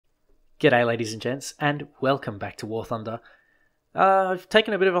G'day ladies and gents, and welcome back to War Thunder. I've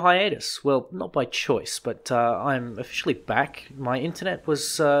taken a bit of a hiatus. Well, not by choice, but I'm officially back. My internet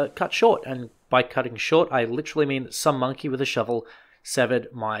was cut short, and by cutting short, I literally mean that some monkey with a shovel severed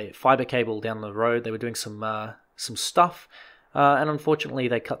my fiber cable down the road. They were doing some stuff, and unfortunately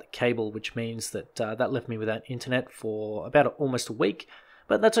they cut the cable, which means that that left me without internet for about almost a week.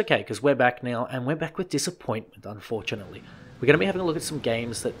 But that's okay, because we're back now, and we're back with disappointment, unfortunately. We're going to be having a look at some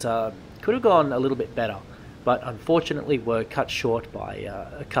games that could have gone a little bit better, but unfortunately were cut short by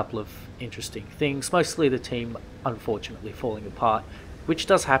a couple of interesting things, mostly the team unfortunately falling apart, which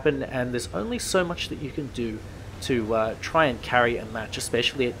does happen, and there's only so much that you can do to try and carry a match,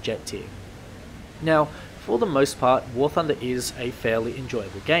 especially at Jet tier. Now, for the most part, War Thunder is a fairly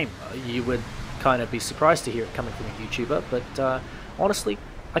enjoyable game. You would kind of be surprised to hear it coming from a YouTuber, but honestly,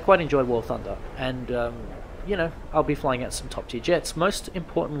 I quite enjoy War Thunder, and you know, I'll be flying out some top tier jets. Most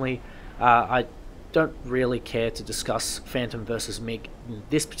importantly, I don't really care to discuss Phantom versus MiG in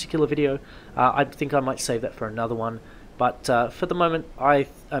this particular video. I think I might save that for another one, but for the moment I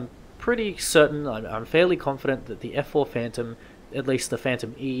am pretty certain, I'm fairly confident that the F4 Phantom, at least the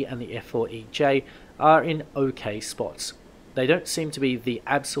Phantom E and the F4 EJ, are in okay spots. They don't seem to be the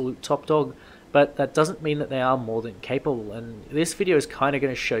absolute top dog, but that doesn't mean that they are more than capable, and this video is kind of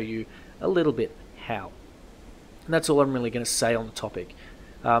going to show you a little bit how. And that's all I'm really going to say on the topic.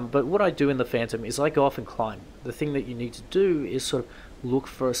 But what I do in the Phantom is I go off and climb. The thing that you need to do is sort of look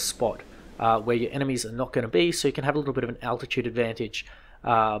for a spot where your enemies are not going to be, so you can have a little bit of an altitude advantage.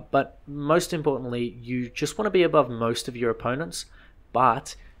 But most importantly, you just want to be above most of your opponents,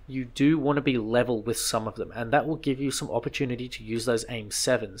 but you do want to be level with some of them, and that will give you some opportunity to use those aim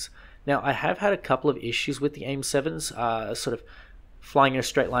 7s. Now, I have had a couple of issues with the aim 7s, sort of flying in a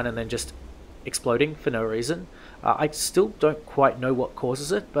straight line and then just exploding for no reason. I still don't quite know what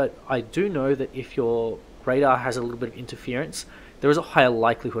causes it, but I do know that if your radar has a little bit of interference, there is a higher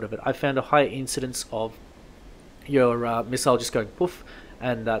likelihood of it. I found a higher incidence of your missile just going poof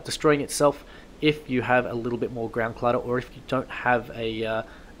and destroying itself if you have a little bit more ground clutter, or if you don't have a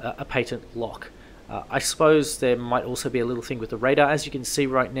patent lock. I suppose there might also be a little thing with the radar. As you can see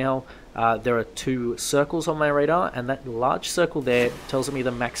right now, there are two circles on my radar, and that large circle there tells me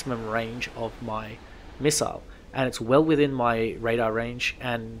the maximum range of my missile, and it's well within my radar range.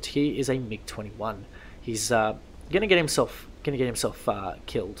 And he is a MiG-21. He's gonna get himself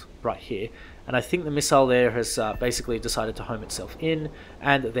killed right here, and I think the missile there has basically decided to home itself in,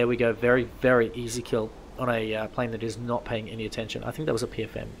 and there we go. Very, very easy kill on a plane that is not paying any attention. I think that was a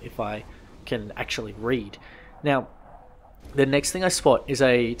PFM, if I can actually read. Now, the next thing I spot is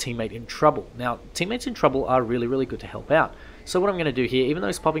a teammate in trouble. Now, teammates in trouble are really, really good to help out. So what I'm going to do here, even though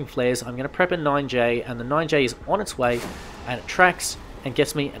he's popping flares, I'm going to prep a 9J, and the 9J is on its way, and it tracks and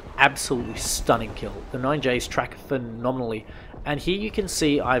gets me an absolutely stunning kill. The 9Js track phenomenally, and here you can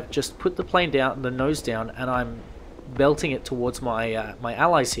see I've just put the plane down, the nose down, and I'm belting it towards my my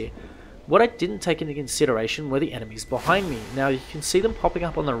allies here. What I didn't take into consideration were the enemies behind me. Now you can see them popping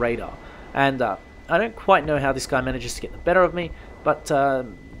up on the radar, and I don't quite know how this guy manages to get the better of me, but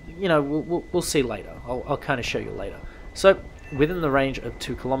you know, we'll see later. I'll kind of show you later. So within the range of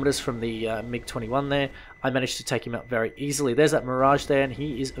 2 kilometers from the MiG-21 there, I managed to take him out very easily. There's that Mirage there, and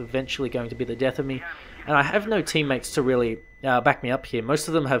he is eventually going to be the death of me. And I have no teammates to really back me up here. Most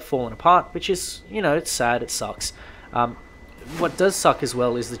of them have fallen apart, which is, you know, it's sad, it sucks. What does suck as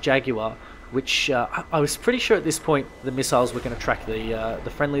well is the Jaguar, which I was pretty sure at this point the missiles were going to track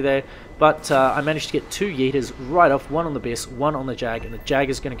the friendly there, but I managed to get 2 Yeeters right off, one on the BIS, one on the Jag, and the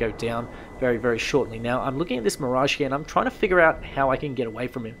Jag is going to go down very, very shortly. Now, I'm looking at this Mirage here, and I'm trying to figure out how I can get away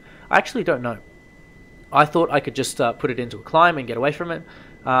from him. I actually don't know. I thought I could just put it into a climb and get away from it,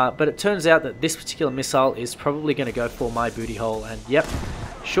 but it turns out that this particular missile is probably going to go for my booty hole, and yep,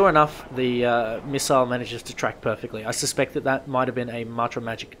 sure enough, the missile manages to track perfectly. I suspect that that might have been a Matra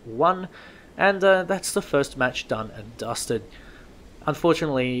Magic 1, and that's the first match done and dusted.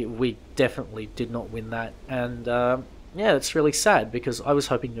 Unfortunately, we definitely did not win that, and yeah, it's really sad because I was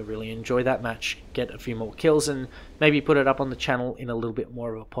hoping to really enjoy that match, get a few more kills, and maybe put it up on the channel in a little bit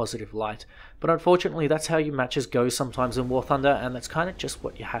more of a positive light. But unfortunately, that's how your matches go sometimes in War Thunder, and that's kind of just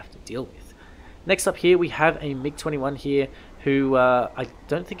what you have to deal with. Next up here, we have a MiG-21 here who I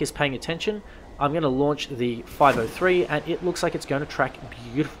don't think is paying attention. I'm going to launch the 503, and it looks like it's going to track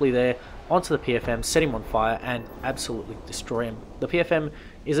beautifully there onto the PFM, set him on fire, and absolutely destroy him. The PFM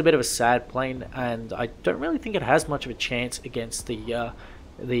is a bit of a sad plane, and I don't really think it has much of a chance against the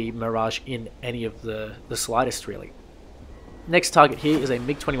Mirage in any of the slightest, really. Next target here is a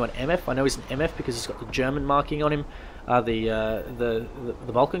MiG-21 MF. I know he's an MF because he's got the German marking on him. the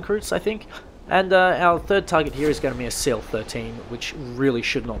Vulcan Recruits, I think. And our third target here is going to be a CL-13, which really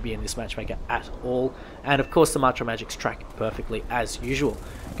should not be in this matchmaker at all. And of course the Matra Magics track perfectly as usual.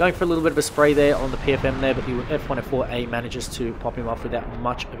 Going for a little bit of a spray there on the PFM there, but the F1F4A manages to pop him off without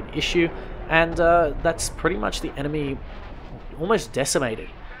much of an issue. And that's pretty much the enemy almost decimated.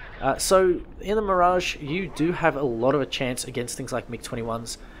 So in the Mirage, you do have a lot of a chance against things like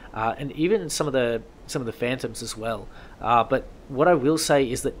MiG-21s, and even some of the Phantoms as well. But what I will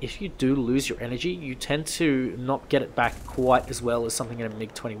say is that if you do lose your energy, you tend to not get it back quite as well as something in a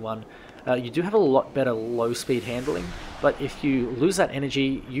MiG-21. You do have a lot better low speed handling, but if you lose that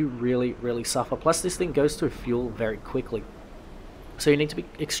energy, you really suffer. Plus this thing goes through fuel very quickly, so you need to be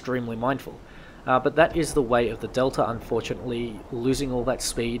extremely mindful. But that is the way of the Delta, unfortunately, losing all that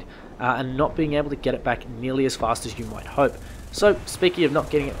speed and not being able to get it back nearly as fast as you might hope. So, speaking of not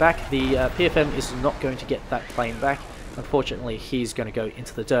getting it back, the PFM is not going to get that plane back. Unfortunately, he's going to go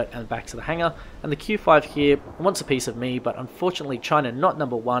into the dirt and back to the hangar. And the Q5 here wants a piece of me, but unfortunately China not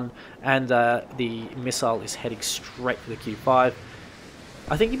number one, and the missile is heading straight for the Q5.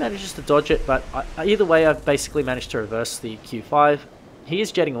 I think he manages to dodge it, but either way I've basically managed to reverse the Q5. He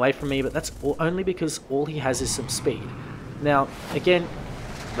is jetting away from me, but that's only because all he has is some speed. Now, again,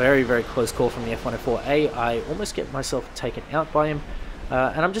 very close call from the F1F4A. I almost get myself taken out by him.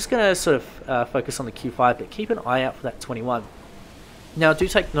 And I'm just going to sort of focus on the Q5, but keep an eye out for that 21. Now, do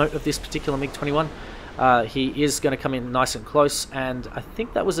take note of this particular MiG-21. He is going to come in nice and close, and I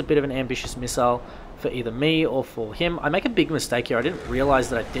think that was a bit of an ambitious missile for either me or for him. I make a big mistake here. I didn't realize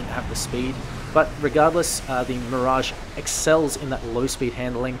that I didn't have the speed, but regardless, the Mirage excels in that low speed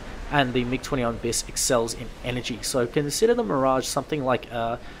handling, and the MiG-21 BIS excels in energy. So consider the Mirage something like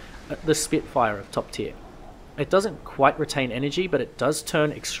the Spitfire of top tier. It doesn't quite retain energy, but it does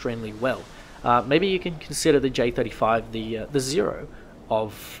turn extremely well. Maybe you can consider the J-35 the Zero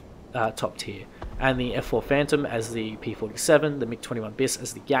of top tier, and the F4 Phantom as the P-47, the MiG-21 BIS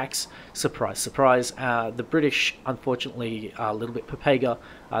as the Gax. Surprise, surprise. The British, unfortunately, are a little bit Pepega.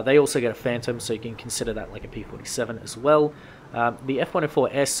 They also get a Phantom, so you can consider that like a P-47 as well. The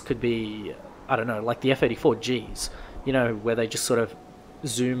F1F4S could be, I don't know, like the F-84Gs, you know, where they just sort of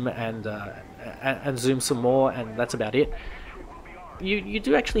zoom and zoom some more, and that's about it. You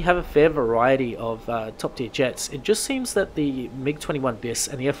do actually have a fair variety of top tier jets. It just seems that the MiG-21 BIS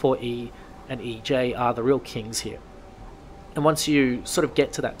and the F4E and EJ are the real kings here. And once you sort of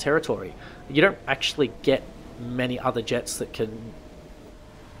get to that territory, you don't actually get many other jets that can...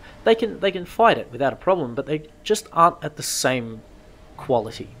 They can fight it without a problem, but they just aren't at the same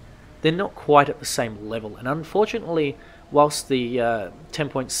quality. They're not quite at the same level, and unfortunately, whilst the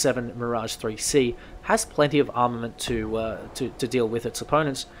 10.7 Mirage 3C has plenty of armament to deal with its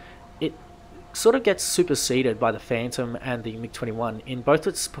opponents, it sort of gets superseded by the Phantom and the MiG-21 in both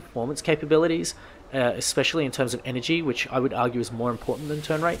its performance capabilities, especially in terms of energy, which I would argue is more important than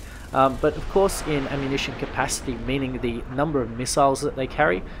turn rate, but of course in ammunition capacity, meaning the number of missiles that they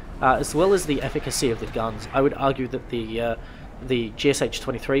carry, as well as the efficacy of the guns. I would argue that the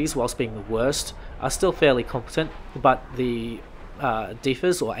GSH-23s, whilst being the worst, are still fairly competent, but the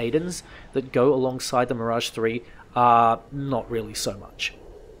Defas or Aidens that go alongside the Mirage 3 are not really so much.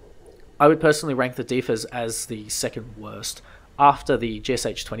 I would personally rank the Defas as the second worst after the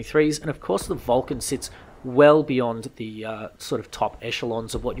GSH-23s, and of course the Vulcan sits well beyond the sort of top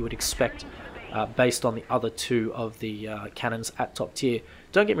echelons of what you would expect based on the other two of the cannons at top tier.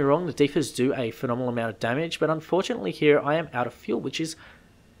 Don't get me wrong, the Defas do a phenomenal amount of damage, but unfortunately here I am out of fuel, which is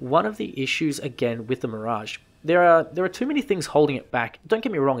one of the issues again with the Mirage. There are too many things holding it back. Don't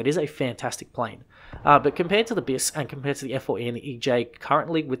get me wrong, it is a fantastic plane. But compared to the BIS and compared to the F4E and the EJ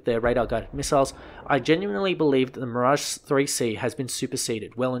currently with their radar-guided missiles, I genuinely believe that the Mirage 3C has been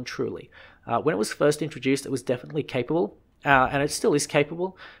superseded, well and truly. When it was first introduced, it was definitely capable, and it still is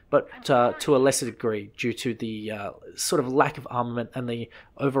capable, but to a lesser degree due to the sort of lack of armament and the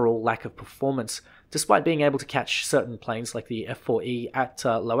overall lack of performance, despite being able to catch certain planes like the F4E at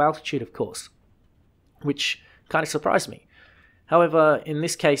low altitude, of course, which kind of surprised me. However, in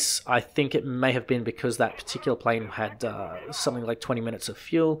this case, I think it may have been because that particular plane had something like 20 minutes of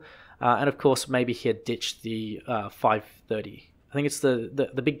fuel, and of course maybe he had ditched the 530. I think it's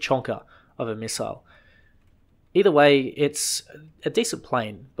the big chonker of a missile. Either way, it's a decent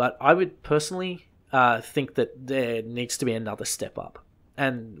plane, but I would personally think that there needs to be another step up.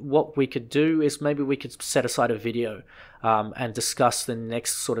 And what we could do is maybe we could set aside a video and discuss the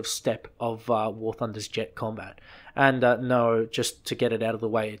next sort of step of War Thunder's jet combat. And no, just to get it out of the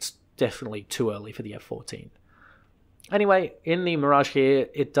way, it's definitely too early for the F-14. Anyway, in the Mirage here,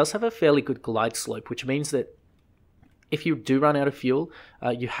 it does have a fairly good glide slope, which means that if you do run out of fuel,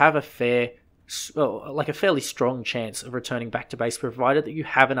 you have a fairly strong chance of returning back to base, provided that you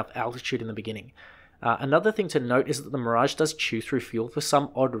have enough altitude in the beginning. Another thing to note is that the Mirage does chew through fuel for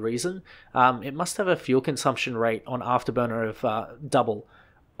some odd reason. It must have a fuel consumption rate on Afterburner of double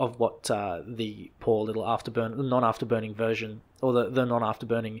of what the poor little non-afterburning version, or the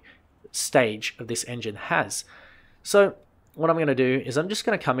non-afterburning stage of this engine has. So what I'm going to do is I'm just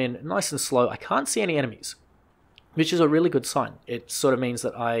going to come in nice and slow. I can't see any enemies, which is a really good sign. It sort of means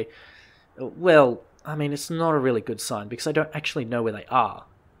that it's not a really good sign because I don't actually know where they are.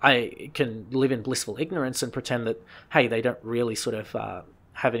 I can live in blissful ignorance and pretend that, hey, they don't really sort of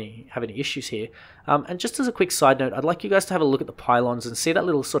have any issues here. And just as a quick side note, I'd like you guys to have a look at the pylons and see that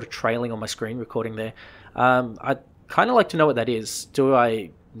little sort of trailing on my screen recording there. I'd kind of like to know what that is. Do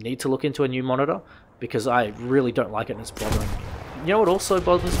I need to look into a new monitor? Because I really don't like it and it's bothering me. You know what also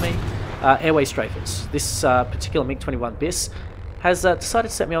bothers me? Airway strafers. This particular MiG-21 BIS has decided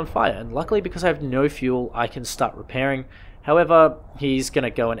to set me on fire, and luckily because I have no fuel, I can start repairing. However, he's going to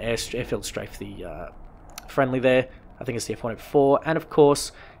go and airfield strafe the friendly there. I think it's the F-104, and of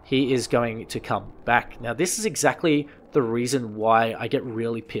course, he is going to come back. Now, this is exactly the reason why I get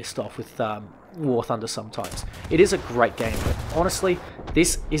really pissed off with War Thunder sometimes. It is a great game, but honestly,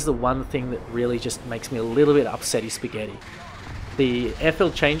 this is the one thing that really just makes me a little bit upsetty spaghetti. The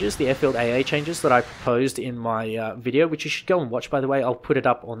airfield changes, the airfield AA changes that I proposed in my video, which you should go and watch, by the way. I'll put it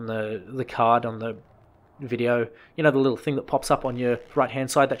up on the card on the video. You know, the little thing that pops up on your right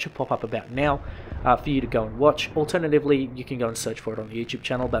hand side, that should pop up about now for you to go and watch. Alternatively, you can go and search for it on the YouTube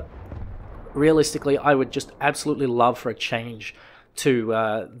channel, but realistically, I would just absolutely love for a change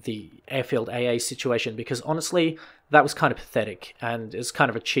to the airfield AA situation, because honestly, that was kind of pathetic and it's kind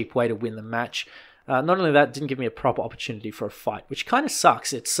of a cheap way to win the match. Not only that, it didn't give me a proper opportunity for a fight, which kind of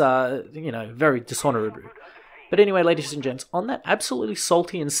sucks. It's, very dishonorable. But anyway, ladies and gents, on that absolutely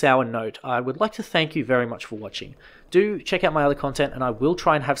salty and sour note, I would like to thank you very much for watching. Do check out my other content, and I will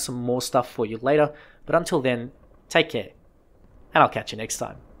try and have some more stuff for you later. But until then, take care, and I'll catch you next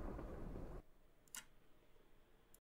time.